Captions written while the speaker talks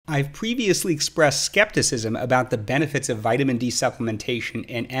I've previously expressed skepticism about the benefits of vitamin D supplementation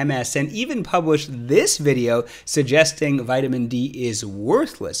in MS and even published this video suggesting vitamin D is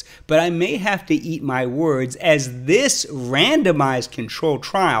worthless, but I may have to eat my words as this randomized controlled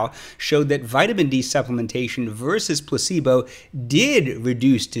trial showed that vitamin D supplementation versus placebo did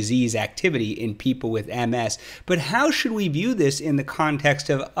reduce disease activity in people with MS. But how should we view this in the context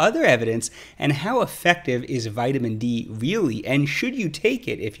of other evidence, and how effective is vitamin D really, and should you take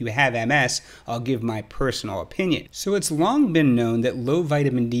it if you have MS? I'll give my personal opinion. So it's long been known that low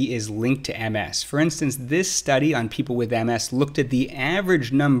vitamin D is linked to MS. For instance, this study on people with MS looked at the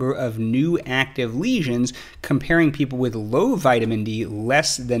average number of new active lesions comparing people with low vitamin D,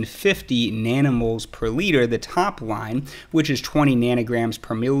 less than 50 nanomoles per liter, the top line, which is 20 nanograms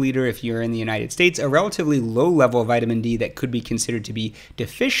per milliliter if you're in the United States, a relatively low level of vitamin D that could be considered to be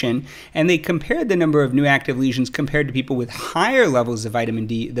deficient, and they compared the number of new active lesions compared to people with higher levels of vitamin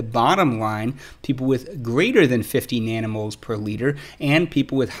D, the bottom line, people with greater than 50 nanomoles per liter, and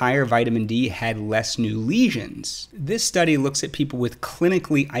people with higher vitamin D had less new lesions. This study looks at people with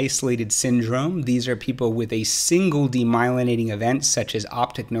clinically isolated syndrome. These are people with a single demyelinating event such as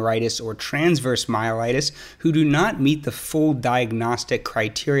optic neuritis or transverse myelitis who do not meet the full diagnostic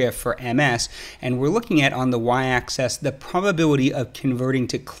criteria for MS, and we're looking at on the y-axis the probability of converting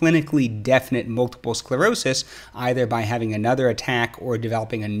to clinically definite multiple sclerosis either by having another attack or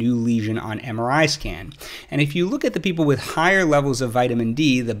developing a new lesion on MRI scan. And if you look at the people with higher levels of vitamin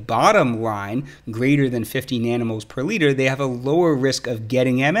D, the bottom line, greater than 50 nanomoles per liter, they have a lower risk of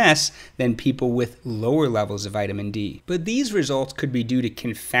getting MS than people with lower levels of vitamin D. But these results could be due to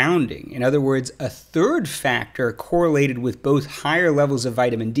confounding. In other words, a third factor correlated with both higher levels of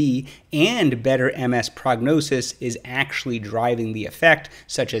vitamin D and better MS prognosis is actually driving the effect,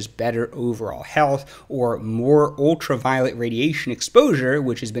 such as better overall health or more ultraviolet radiation exposure,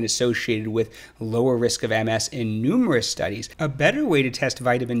 which has been associated with lower risk of MS in numerous studies. A better way to test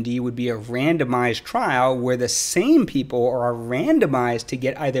vitamin D would be a randomized trial where the same people are randomized to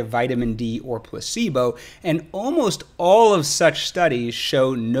get either vitamin D or placebo, and almost all of such studies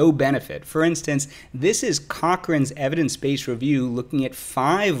show no benefit. For instance, this is Cochrane's evidence-based review looking at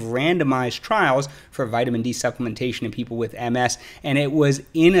 5 randomized trials for vitamin D supplementation in people with MS, and it was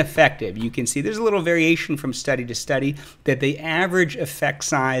ineffective. You can see there's a little variation from study to study that the average effect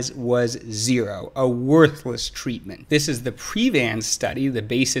size was 0, a worthless treatment. This is the Prevance study, the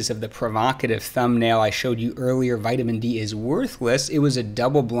basis of the provocative thumbnail I showed you earlier, vitamin D is worthless. It was a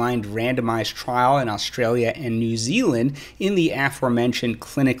double-blind randomized trial in Australia and New Zealand in the aforementioned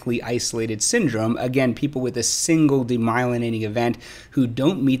clinically isolated syndrome. Again, people with a single demyelinating event who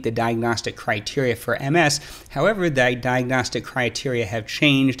don't meet the diagnostic criteria for MS. However, the diagnostic criteria have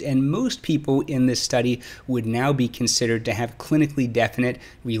changed, and most people in this study would now be considered to have clinically definite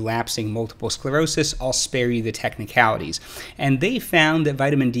relapsing multiple sclerosis. I'll spare you the technicalities. And they found that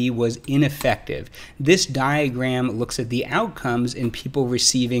vitamin D was ineffective. This diagram looks at the outcomes in people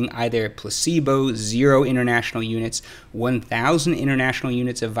receiving either placebo, 0 international units, 1,000 international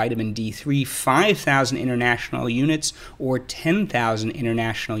units of vitamin D3, 5,000 international units, or 10,000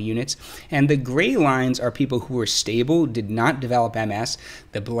 international units. And the gray lines are people who were stable, did not develop MS.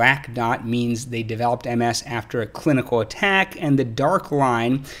 The black dot means they developed MS after a clinical attack, and the dark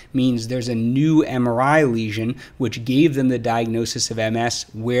line means there's a new MRI lesion which gave them the diagnosis of MS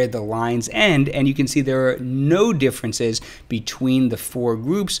where the lines end, and you can see there are no differences between the 4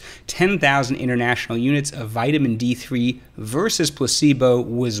 groups. 10,000 international units of vitamin D3 versus placebo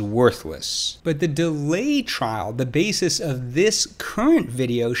was worthless. But the delay trial, the basis of this current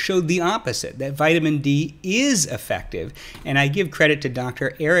video, showed the opposite, that vitamin D is effective, and I give credit to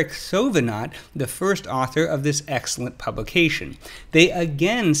Dr. Eric Thovenot, the first author of this excellent publication. They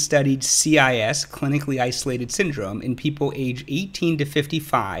again studied CIS, clinically isolated syndrome, in people age 18 to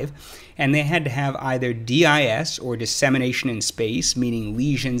 55, and they had to have either DIS, or dissemination in space, meaning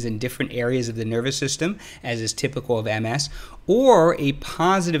lesions in different areas of the nervous system, as is typical of MS, or a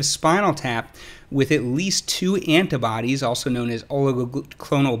positive spinal tap with at least 2 antibodies, also known as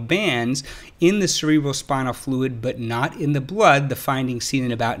oligoclonal bands, in the cerebrospinal fluid but not in the blood, the findings seen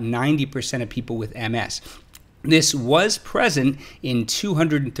in about 90% of people with MS. This was present in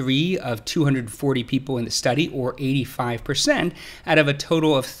 203 of 240 people in the study, or 85%, out of a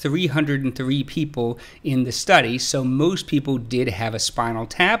total of 303 people in the study, so most people did have a spinal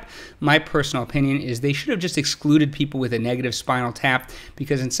tap. My personal opinion is they should have just excluded people with a negative spinal tap,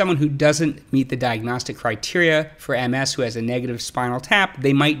 because in someone who doesn't meet the diagnostic criteria for MS who has a negative spinal tap,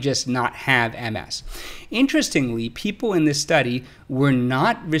 they might just not have MS. Interestingly, people in this study were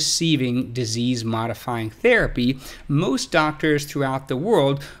not receiving disease-modifying therapy, most doctors throughout the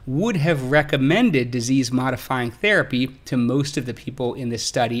world would have recommended disease-modifying therapy to most of the people in this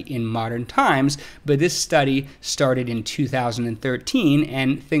study in modern times, but this study started in 2013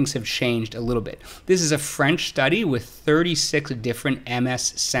 and things have changed a little bit. This is a French study with 36 different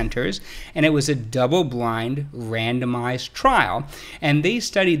MS centers, and it was a double-blind randomized trial, and they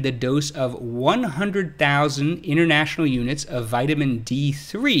studied the dose of 100,000 international units of vitamin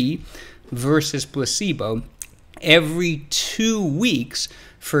D3 versus placebo every 2 weeks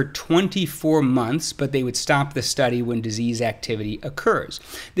for 24 months, but they would stop the study when disease activity occurs.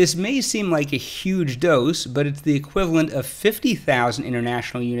 This may seem like a huge dose, but it's the equivalent of 50,000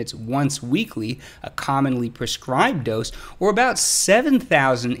 international units once weekly, a commonly prescribed dose, or about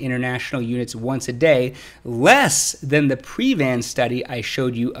 7,000 international units once a day, less than the Prevan study I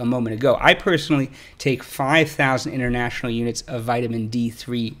showed you a moment ago. I personally take 5,000 international units of vitamin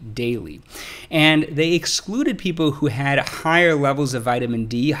D3 daily. And they excluded people who had higher levels of vitamin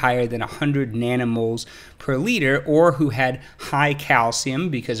D, higher than 100 nanomoles per liter, or who had high calcium,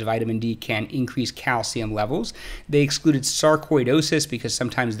 because vitamin D can increase calcium levels. They excluded sarcoidosis because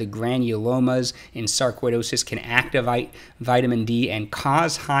sometimes the granulomas in sarcoidosis can activate vitamin D and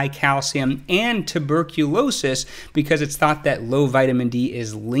cause high calcium, and tuberculosis because it's thought that low vitamin D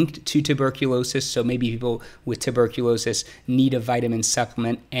is linked to tuberculosis, so maybe people with tuberculosis need a vitamin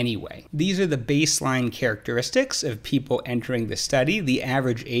supplement anyway. These are the baseline characteristics of people entering the study. The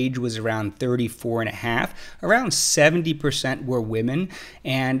average age was around 34 and a half. Around 70% were women,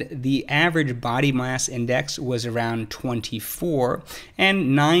 and the average body mass index was around 24,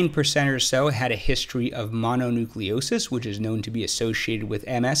 and 9% or so had a history of mononucleosis, which is known to be associated with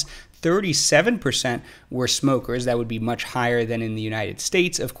MS. 37% were smokers. That would be much higher than in the United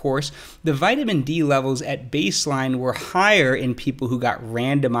States, of course. The vitamin D levels at baseline were higher in people who got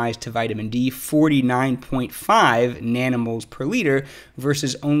randomized to vitamin D, 49.5 nanomoles per liter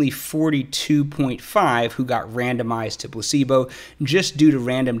versus only 42.5 who got randomized to placebo, just due to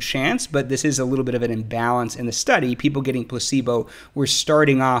random chance, but this is a little bit of an imbalance in the study. People getting placebo were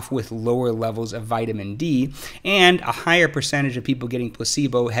starting off with lower levels of vitamin D, and a higher percentage of people getting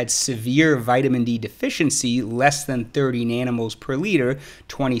placebo had severe vitamin D deficiency, less than 30 nanomoles per liter,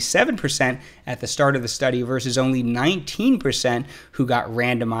 27% at the start of the study versus only 19% who got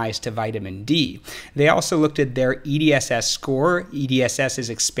randomized to vitamin D. They also looked at their EDSS score. EDSS is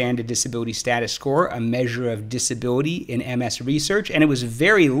Expanded Disability Status Score, a measure of disability in MS research, and it was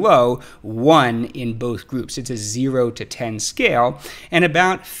very low, 1 in both groups. It's a 0 to 10 scale, and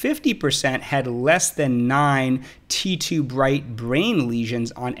about 50% had less than 9 T2 bright brain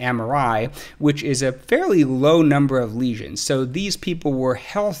lesions on MRI, which is a fairly low number of lesions. So these people were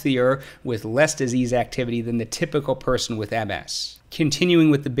healthier with less disease activity than the typical person with MS. Continuing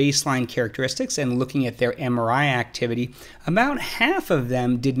with the baseline characteristics and looking at their MRI activity, about half of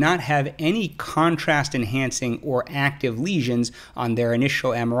them did not have any contrast-enhancing or active lesions on their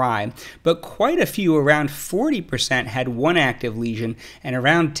initial MRI, but quite a few, around 40%, had one active lesion, and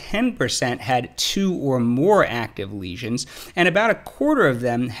around 10% had 2 or more active lesions, and about a quarter of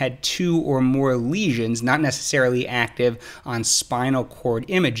them had 2 or more lesions, not necessarily active, on spinal cord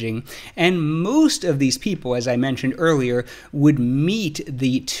imaging, and most of these people, as I mentioned earlier, would meet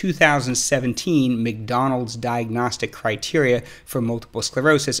the 2017 McDonald's diagnostic criteria for multiple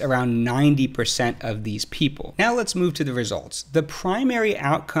sclerosis, around 90% of these people. Now let's move to the results. The primary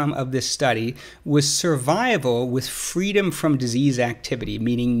outcome of this study was survival with freedom from disease activity,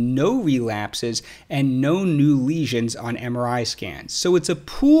 meaning no relapses and no new lesions on MRI scans. So it's a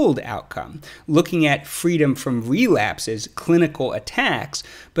pooled outcome, looking at freedom from relapses, clinical attacks,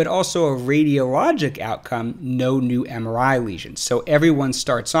 but also a radiologic outcome, no new MRI lesions. So everyone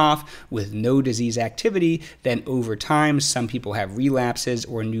starts off with no disease activity, then over time some people have relapses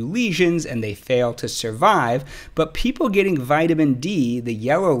or new lesions and they fail to survive, but people getting vitamin D, the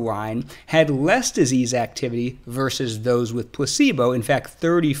yellow line, had less disease activity versus those with placebo. In fact,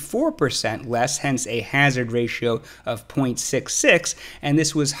 34% less, hence a hazard ratio of 0.66, and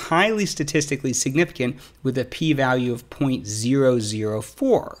this was highly statistically significant with a p-value of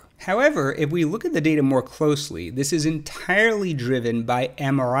 0.004. However, if we look at the data more closely, this is entirely driven by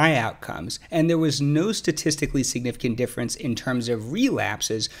MRI outcomes, and there was no statistically significant difference in terms of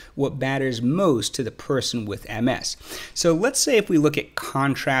relapses, what matters most to the person with MS. So let's say if we look at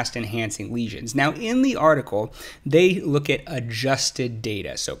contrast-enhancing lesions. Now, in the article, they look at adjusted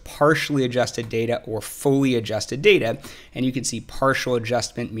data, so partially adjusted data or fully adjusted data, and you can see partial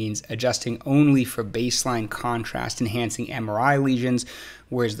adjustment means adjusting only for baseline contrast-enhancing MRI lesions,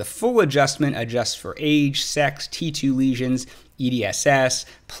 whereas the full adjustment adjusts for age, sex, T2 lesions, EDSS,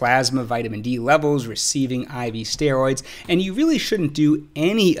 plasma vitamin D levels, receiving IV steroids, and you really shouldn't do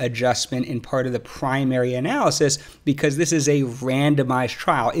any adjustment in part of the primary analysis because this is a randomized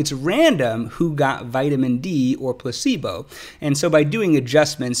trial. It's random who got vitamin D or placebo, and so by doing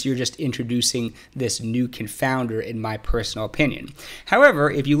adjustments, you're just introducing this new confounder in my personal opinion. However,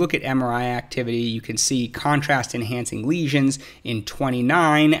 if you look at MRI activity, you can see contrast-enhancing lesions in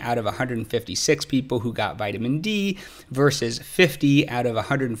 29 out of 156 people who got vitamin D versus 50 out of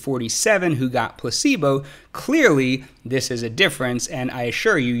 147 who got placebo. Clearly, this is a difference, and I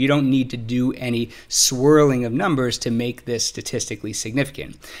assure you, you don't need to do any swirling of numbers to make this statistically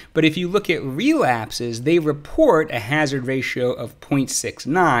significant. But if you look at relapses, they report a hazard ratio of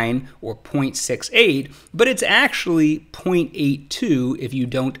 0.69 or 0.68, but it's actually 0.82 if you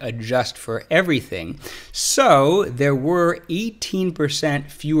don't adjust for everything. So there were 18%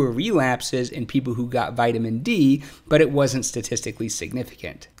 fewer relapses in people who got vitamin D, but it wasn't statistically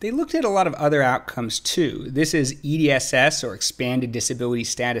significant. They looked at a lot of other outcomes too. This is EDSS, or Expanded Disability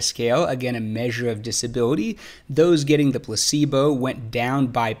Status Scale, again a measure of disability. Those getting the placebo went down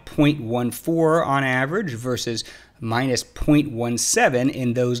by 0.14 on average versus minus 0.17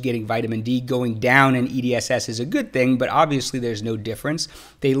 in those getting vitamin D. Going down in EDSS is a good thing, but obviously there's no difference.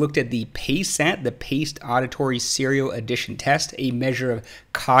 They looked at the PACET, the Paced Auditory Serial Addition Test, a measure of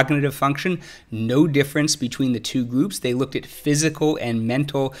cognitive function. No difference between the two groups. They looked at physical and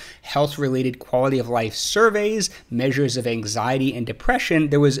mental health-related quality of life surveys, measures of anxiety and depression.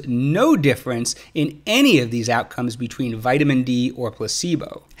 There was no difference in any of these outcomes between vitamin D or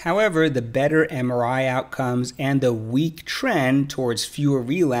placebo. However, the better MRI outcomes and the weak trend towards fewer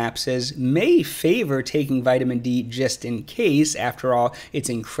relapses may favor taking vitamin D just in case. After all, it's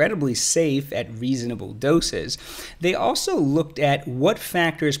incredibly safe at reasonable doses. They also looked at what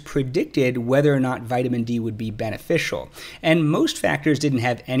factors predicted whether or not vitamin D would be beneficial, and most factors didn't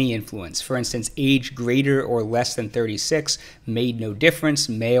have any influence. For instance, age greater or less than 36 made no difference.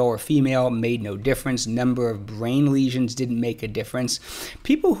 Male or female made no difference. Number of brain lesions didn't make a difference.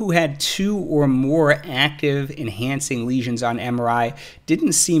 People who had 2 or more active enhancing lesions on MRI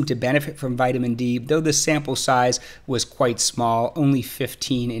didn't seem to benefit from vitamin D, though the sample size was quite small, only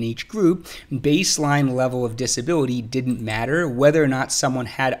 15 in each group. Baseline level of disability didn't matter. Whether or not someone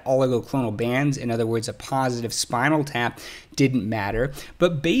had oligoclonal bands, in other words, a positive spinal tap, didn't matter,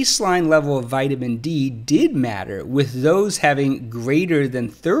 but baseline level of vitamin D did matter, with those having greater than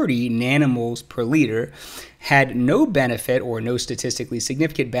 30 nanomoles per liter had no benefit or no statistically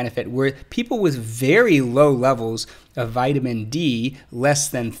significant benefit, where people with very low levels of vitamin D, less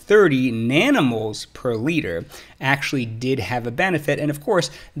than 30 nanomoles per liter, actually did have a benefit. And of course,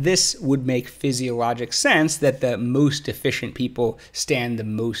 this would make physiologic sense that the most deficient people stand the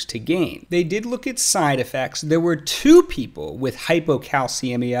most to gain. They did look at side effects. There were 2 people with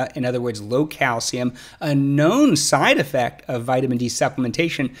hypocalcemia, in other words, low calcium, a known side effect of vitamin D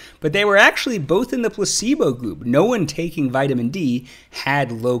supplementation, but they were actually both in the placebo group. No one taking vitamin D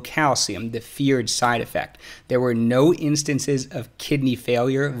had low calcium, the feared side effect. There were no instances of kidney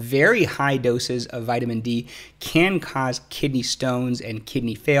failure. Very high doses of vitamin D can cause kidney stones and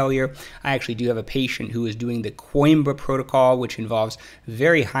kidney failure. I actually do have a patient who is doing the Coimbra protocol, which involves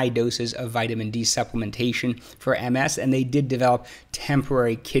very high doses of vitamin D supplementation for MS, and they did develop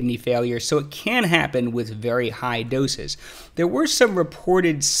temporary kidney failure, so it can happen with very high doses. There were some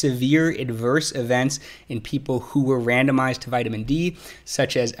reported severe adverse events in people who were randomized to vitamin D,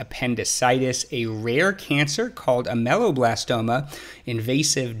 such as appendicitis, a rare cancer called ameloblastoma,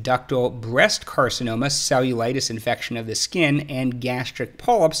 invasive ductal breast carcinoma, cellulitis infection of the skin, and gastric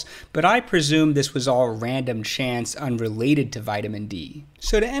polyps, but I presume this was all random chance unrelated to vitamin D.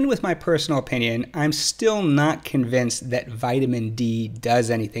 So to end with my personal opinion, I'm still not convinced that vitamin D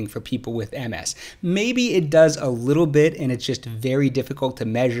does anything for people with MS. Maybe it does a little bit, and it's just very difficult to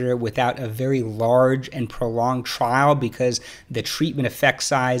measure without a very large and prolonged trial because the treatment effect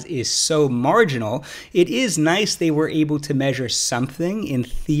size is so marginal. It is nice they were able to measure something. In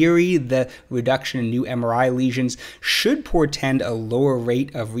theory, the reduction in new MRI lesions should portend a lower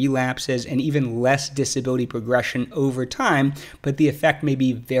rate of relapses and even less disability progression over time, but the effect may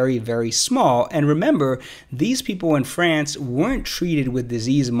be very, very small. And remember, these people in France weren't treated with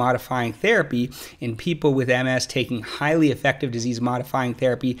disease-modifying therapy. In people with MS taking highly effective disease-modifying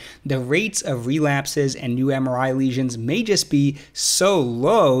therapy, the rates of relapses and new MRI lesions may just be so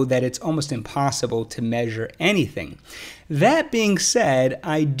low that it's almost impossible to measure anything. That being said,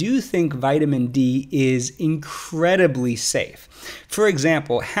 I do think vitamin D is incredibly safe. For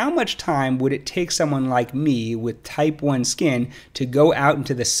example, how much time would it take someone like me with type 1 skin to go out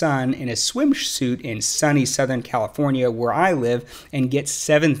into the sun in a swimsuit in sunny Southern California, where I live, and get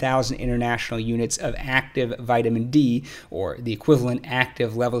 7,000 international units of active vitamin D, or the equivalent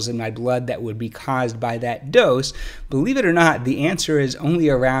active levels in my blood that would be caused by that dose? Believe it or not, the answer is only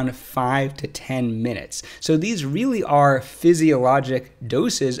around 5 to 10 minutes. So these really are physiologic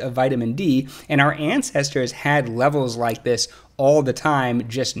doses of vitamin D, and our ancestors had levels like this all the time,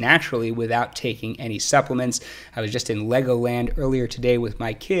 just naturally, without taking any supplements. I was just in Legoland earlier today with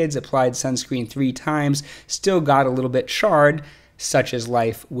my kids, applied sunscreen 3 times, still got a little bit charred. Such is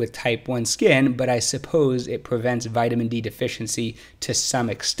life with type 1 skin, but I suppose it prevents vitamin D deficiency to some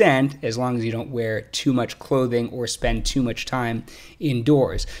extent, as long as you don't wear too much clothing or spend too much time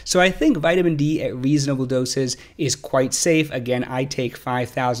indoors. So I think vitamin D at reasonable doses is quite safe. Again, I take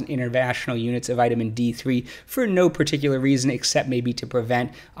 5,000 international units of vitamin D3 for no particular reason except maybe to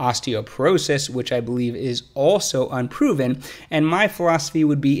prevent osteoporosis, which I believe is also unproven. And my philosophy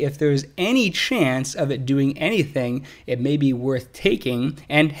would be, if there's any chance of it doing anything, it may be worth taking.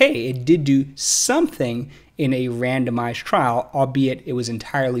 And hey, it did do something in a randomized trial, albeit it was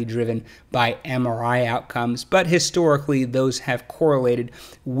entirely driven by MRI outcomes, but historically those have correlated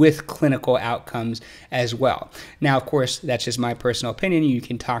with clinical outcomes as well. Now, of course, that's just my personal opinion. You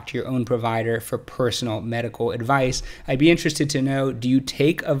can talk to your own provider for personal medical advice. I'd be interested to know, do you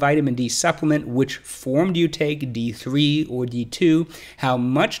take a vitamin D supplement? Which form do you take, D3 or D2? How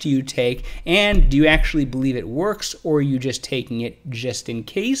much do you take? And do you actually believe it works, or are you just taking it just in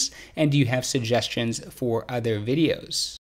case? And do you have suggestions for other videos?